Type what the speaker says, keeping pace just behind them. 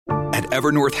At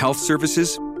Evernorth Health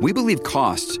Services, we believe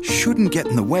costs shouldn't get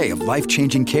in the way of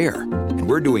life-changing care, and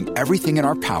we're doing everything in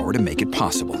our power to make it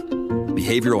possible.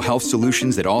 Behavioral health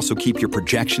solutions that also keep your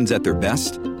projections at their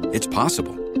best? It's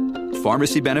possible.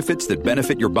 Pharmacy benefits that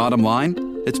benefit your bottom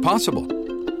line? It's possible.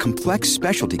 Complex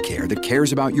specialty care that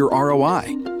cares about your ROI?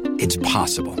 It's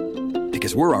possible.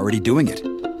 Because we're already doing it.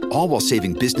 All while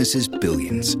saving businesses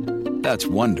billions. That's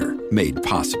Wonder made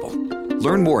possible.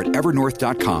 Learn more at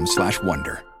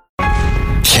evernorth.com/wonder.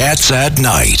 Cats at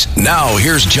Night. Now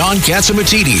here's John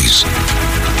Catsimatidis.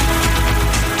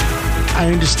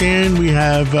 I understand we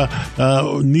have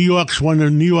New York's one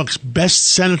of New York's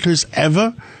best senators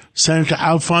ever, Senator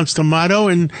Alphonse D'Amato.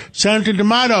 And Senator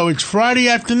D'Amato, it's Friday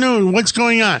afternoon. What's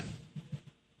going on?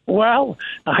 Well,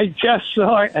 I just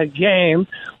saw a game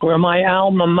where my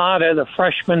alma mater, the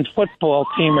freshman football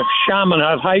team of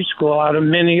Chaminade High School out of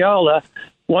Mineola,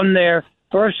 won their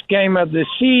first game of the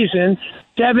season,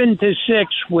 7-6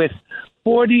 with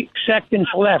 40 seconds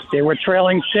left. They were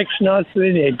trailing 6-0.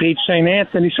 They beat St.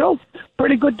 Anthony. So,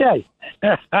 pretty good day.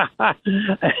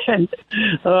 And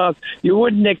you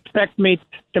wouldn't expect me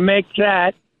to make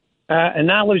that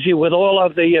analogy with all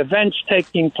of the events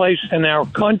taking place in our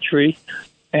country.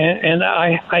 And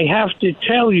I have to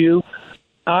tell you,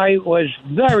 I was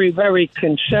very, very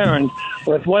concerned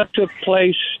with what took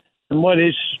place and what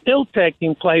is still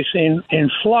taking place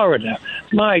in Florida.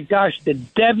 My gosh, the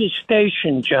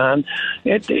devastation, John,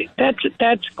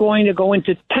 that's going to go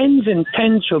into tens and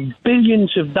tens of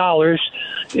billions of dollars.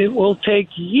 It will take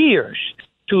years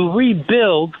to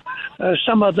rebuild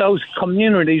some of those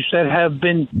communities that have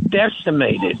been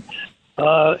decimated.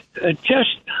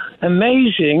 Just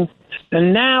amazing.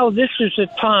 And now this is a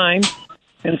time,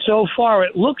 and so far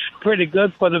it looks pretty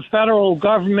good for the federal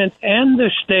government and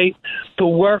the state to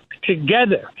work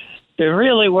together, to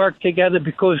really work together,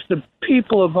 because the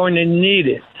people are going to need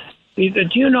it.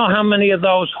 Do you know how many of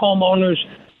those homeowners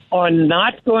are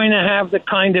not going to have the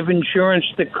kind of insurance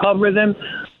to cover them?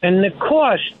 And the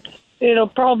cost, it'll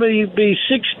probably be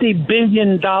 $60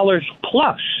 billion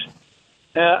plus.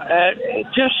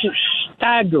 Just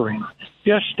staggering.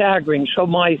 Just staggering. So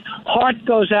my heart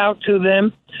goes out to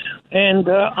them, and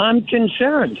I'm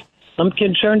concerned. I'm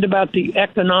concerned about the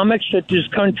economics that this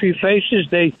country faces.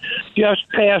 They just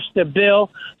passed a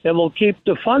bill that will keep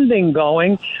the funding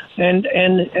going, and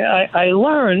I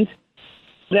learned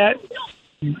that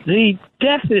the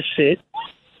deficit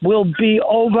will be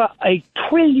over $1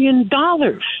 trillion.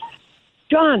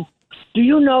 John, do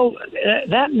you know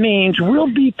that means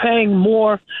we'll be paying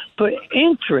more for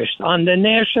interest on the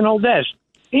national debt,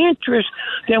 interest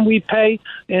than we pay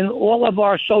in all of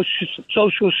our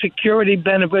social security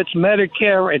benefits,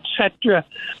 Medicare, etc.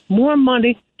 More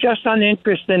money just on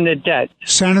interest than the debt.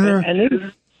 Senator,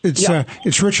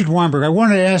 it's Richard Weinberg. I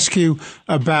want to ask you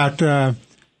about the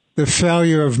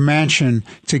failure of Manchin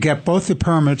to get both the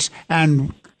permits,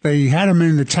 and they had him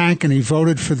in the tank, and he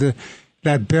voted for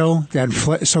that bill, that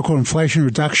so-called Inflation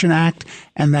Reduction Act,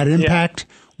 and that impact.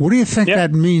 Yeah. What do you think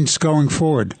that means going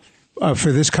forward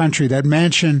for this country? That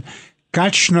Manchin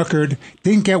got snookered,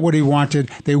 didn't get what he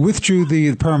wanted. They withdrew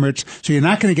the permits, so you're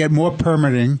not going to get more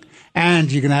permitting,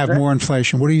 and you're going to have more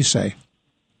inflation. What do you say?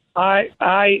 I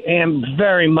am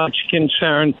very much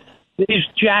concerned. These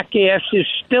jackasses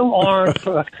still aren't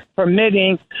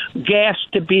permitting gas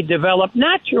to be developed.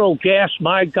 Natural gas,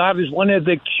 my God, is one of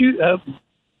the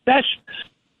best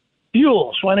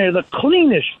fuels, one of the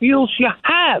cleanest fuels you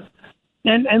have.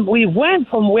 And we went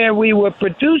from where we were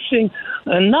producing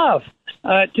enough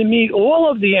to meet all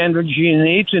of the energy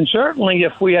needs. And certainly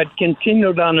if we had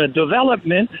continued on a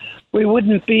development, we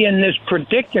wouldn't be in this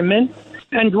predicament.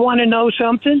 And want to know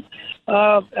something?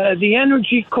 The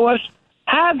energy costs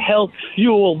have helped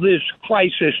fuel this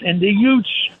crisis, and the huge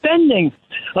spending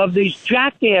of these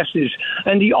jackasses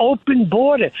and the open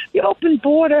border. The open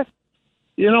border,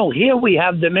 you know, here we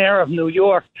have the mayor of New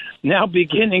York now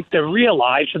beginning to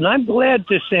realize, and I'm glad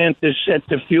DeSantis sent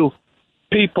a few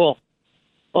people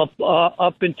up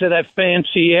into that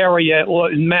fancy area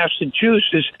or in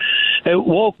Massachusetts. It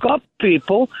woke up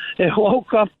people. It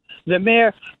woke up the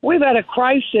mayor. We've had a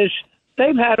crisis.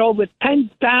 They've had over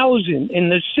 10,000 in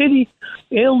the city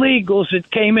illegals that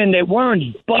came in. They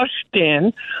weren't bussed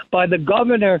in by the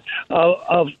governor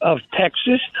of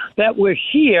Texas that were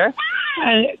here,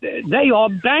 and they are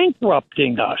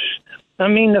bankrupting us. I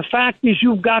mean, the fact is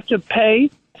you've got to pay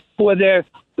for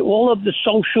all of the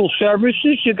social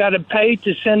services. You got to pay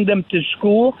to send them to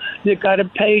school. You got to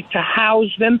pay to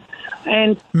house them.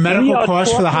 And medical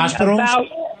costs for the hospitals? About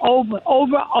over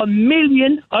 $1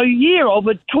 million a year.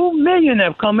 Over 2 million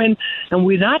have come in. And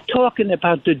we're not talking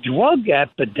about the drug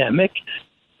epidemic,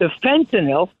 the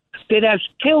fentanyl, that has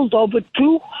killed over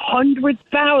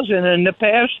 200,000 in the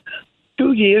past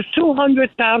 2 years,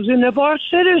 200,000 of our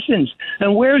citizens.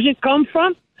 And where does it come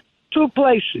from? Two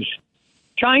places,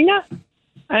 China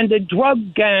and the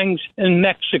drug gangs in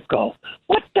Mexico.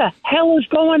 What the hell is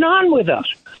going on with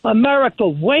us? America,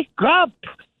 wake up.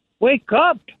 Wake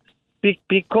up.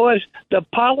 Because the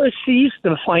policies,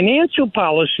 the financial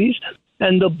policies,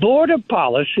 and the border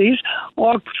policies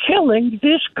are killing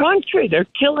this country. They're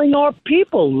killing our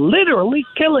people, literally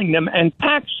killing them and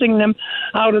taxing them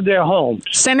out of their homes.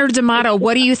 Senator D'Amato,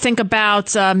 what do you think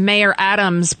about Mayor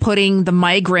Adams putting the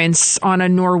migrants on a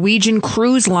Norwegian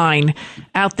cruise line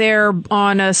out there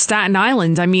on Staten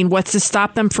Island? I mean, what's to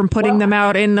stop them from putting them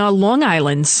out in Long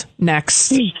Island next?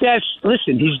 He's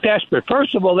desperate.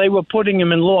 First of all, they were putting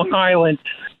him in Long Island,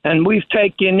 and we've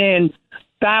taken in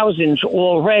thousands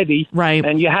already, right?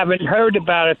 And you haven't heard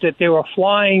about it, that they were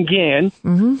flying in,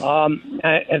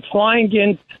 flying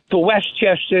in to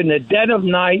Westchester in the dead of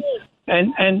night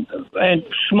and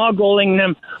smuggling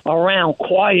them around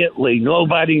quietly.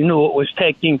 Nobody knew it was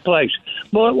taking place.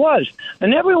 Well, it was.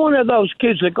 And every one of those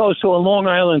kids that goes to a Long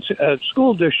Island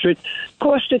school district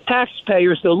cost the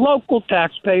taxpayers, the local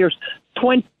taxpayers,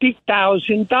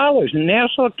 $20,000. In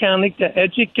Nassau County, to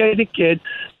educate a kid,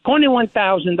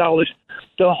 $21,000.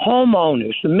 The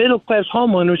homeowners, the middle-class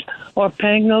homeowners, are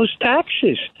paying those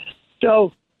taxes.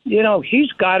 So,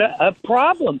 he's got a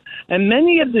problem. And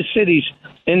many of the cities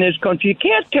in this country, you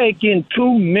can't take in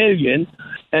 2 million,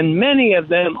 and many of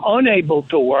them unable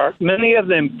to work, many of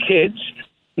them kids,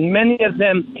 many of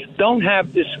them don't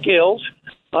have the skills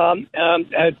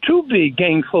to be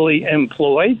gainfully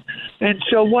employed. And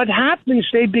so what happens,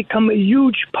 they become a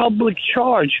huge public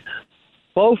charge,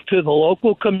 both to the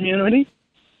local community,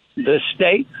 the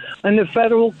state, and the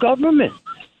federal government.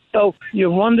 So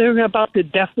you're wondering about the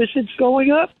deficits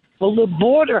going up? Well, the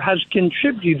border has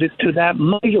contributed to that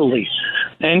mightily,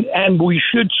 and we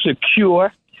should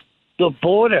secure the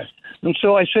border. And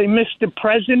so I say, Mr.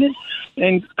 President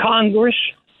and Congress,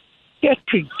 get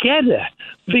together.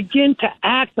 Begin to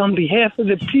act on behalf of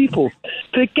the people.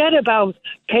 Forget about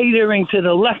catering to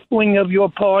the left wing of your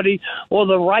party or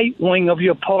the right wing of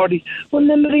your party.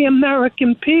 Remember the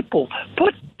American people.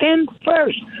 Put them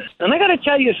first. And I got to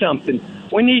tell you something.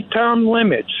 We need term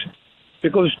limits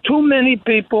because too many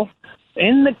people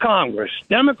in the Congress,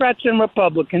 Democrats and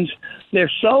Republicans,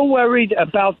 they're so worried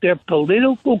about their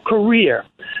political career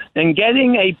and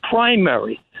getting a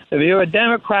primary. If you're a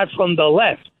Democrat from the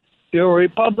left, you're a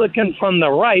Republican from the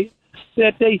right,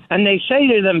 that they say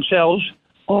to themselves,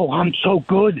 oh, I'm so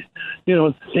good.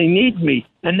 They need me.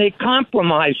 And they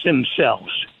compromise themselves.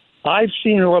 I've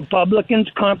seen Republicans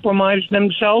compromise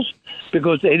themselves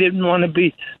because they didn't want to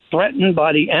be threatened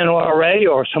by the NRA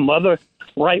or some other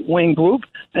right-wing group.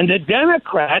 And the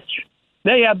Democrats,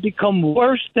 they have become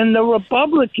worse than the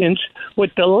Republicans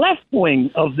with the left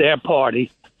wing of their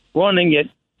party running it.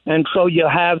 And so you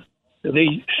have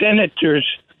the senators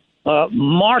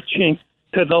marching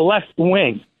to the left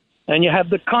wing, and you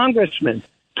have the congressman.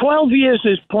 12 years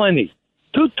is plenty.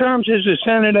 2 terms as a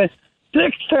senator,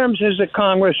 6 terms as a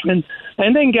congressman,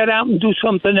 and then get out and do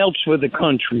something else for the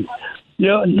country.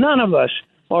 None of us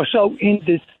are so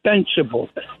indispensable.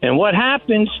 And what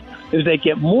happens is they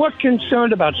get more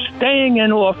concerned about staying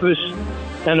in office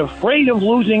and afraid of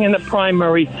losing in the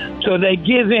primary, so they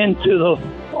give in to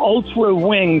the ultra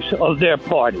wings of their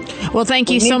party. Well, thank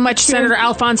you so much, Senator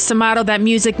Alphonse D'Amato. That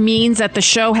music means that the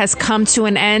show has come to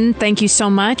an end. Thank you so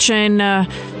much, and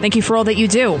thank you for all that you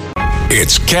do.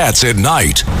 It's Cats at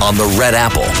Night on the Red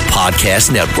Apple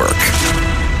Podcast Network.